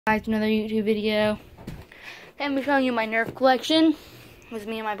Back to another YouTube video. I'm showing you my Nerf collection. It was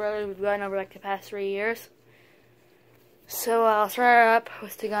me and my brother. We've gone over like the past 3 years. So I'll start up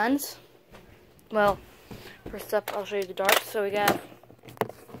with the guns. Well, first up I'll show you the darts. So we got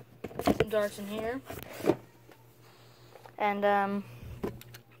some darts in here. And a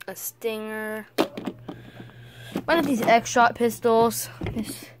stinger. One of these X-Shot pistols.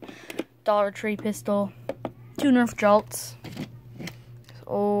 This Dollar Tree pistol. 2 Nerf Jolts.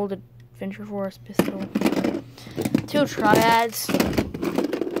 Old Adventure Force pistol. 2 triads.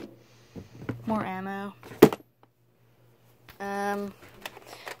 More ammo.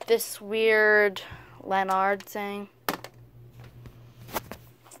 This weird lanard thing.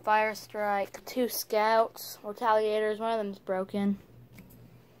 Fire strike. 2 scouts. Retaliators. One of them's broken.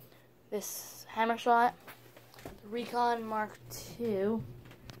 This hammer shot. Recon Mark II.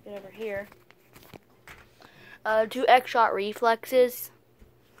 Get over here. 2 X-Shot reflexes.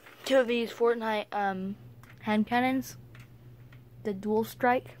 2 of these Fortnite hand cannons. The dual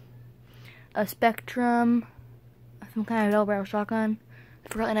strike. A Spectrum. Some kind of double barrel shotgun. I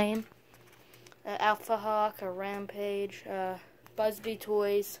forgot the name. Alpha Hawk. A Rampage. Buzzbee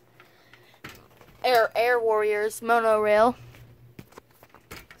toys. Air Warriors. Monorail.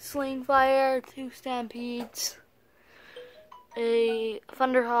 Sling Fire. 2 Stampedes. A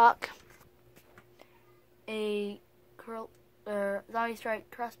Thunderhawk. A Zombie Strike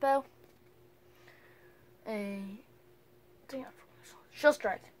crossbow, a Shield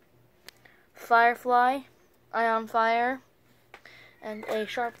Strike, Firefly, Ion Fire, and a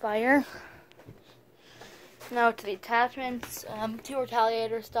Sharp Fire. Now to the attachments, 2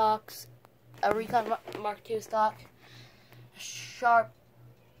 Retaliator stocks, a Recon Mark II stock, Sharp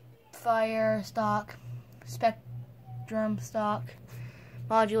Fire stock, Spectrum stock,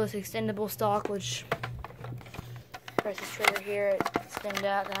 Modulus extendable stock, which press this trigger here, it extends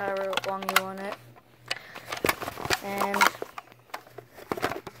out to however long you want it. And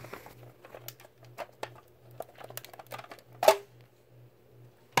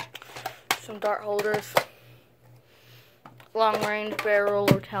some dart holders. Long range barrel,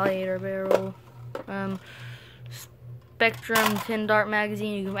 retaliator barrel. Spectrum 10 dart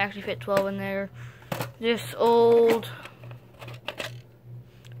magazine, you can actually fit 12 in there. This old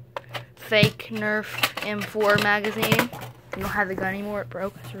fake Nerf M4 magazine. I don't have the gun anymore, it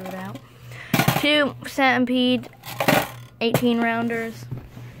broke, I threw it out. 2 Stampede 18 rounders.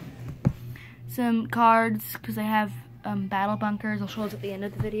 Some cards, because I have battle bunkers. I'll show those at the end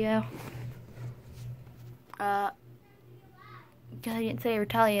of the video. I didn't say a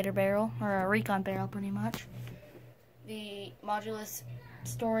Retaliator barrel, or a Recon barrel pretty much. The Modulus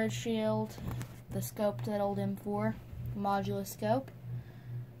storage shield. The scope to that old M4. Modulus scope.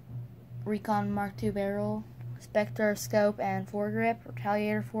 Recon Mark II barrel, Spectre scope and foregrip,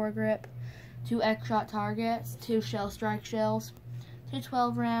 Retaliator foregrip, 2 X-Shot targets, 2 Shell Strike shells, 2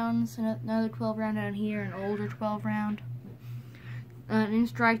 12 rounds, another 12 round down here, an older 12 round, an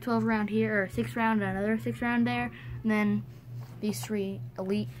in-strike 12 round here, or 6 round, and another 6 round there, and then these 3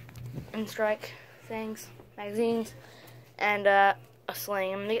 elite in-strike things, magazines, and a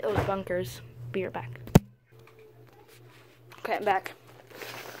sling. I'm gonna get those bunkers. Be right back. Okay, I'm back.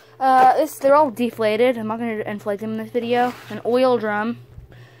 They're all deflated. I'm not going to inflate them in this video. An oil drum,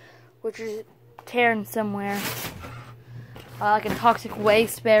 which is tearing somewhere. Like a toxic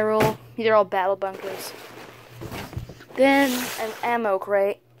waste barrel. These are all battle bunkers. Then an ammo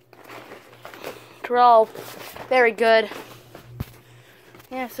crate. They're all very good.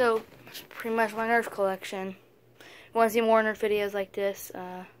 Yeah, so that's pretty much my Nerf collection. If you want to see more Nerf videos like this,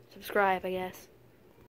 subscribe, I guess.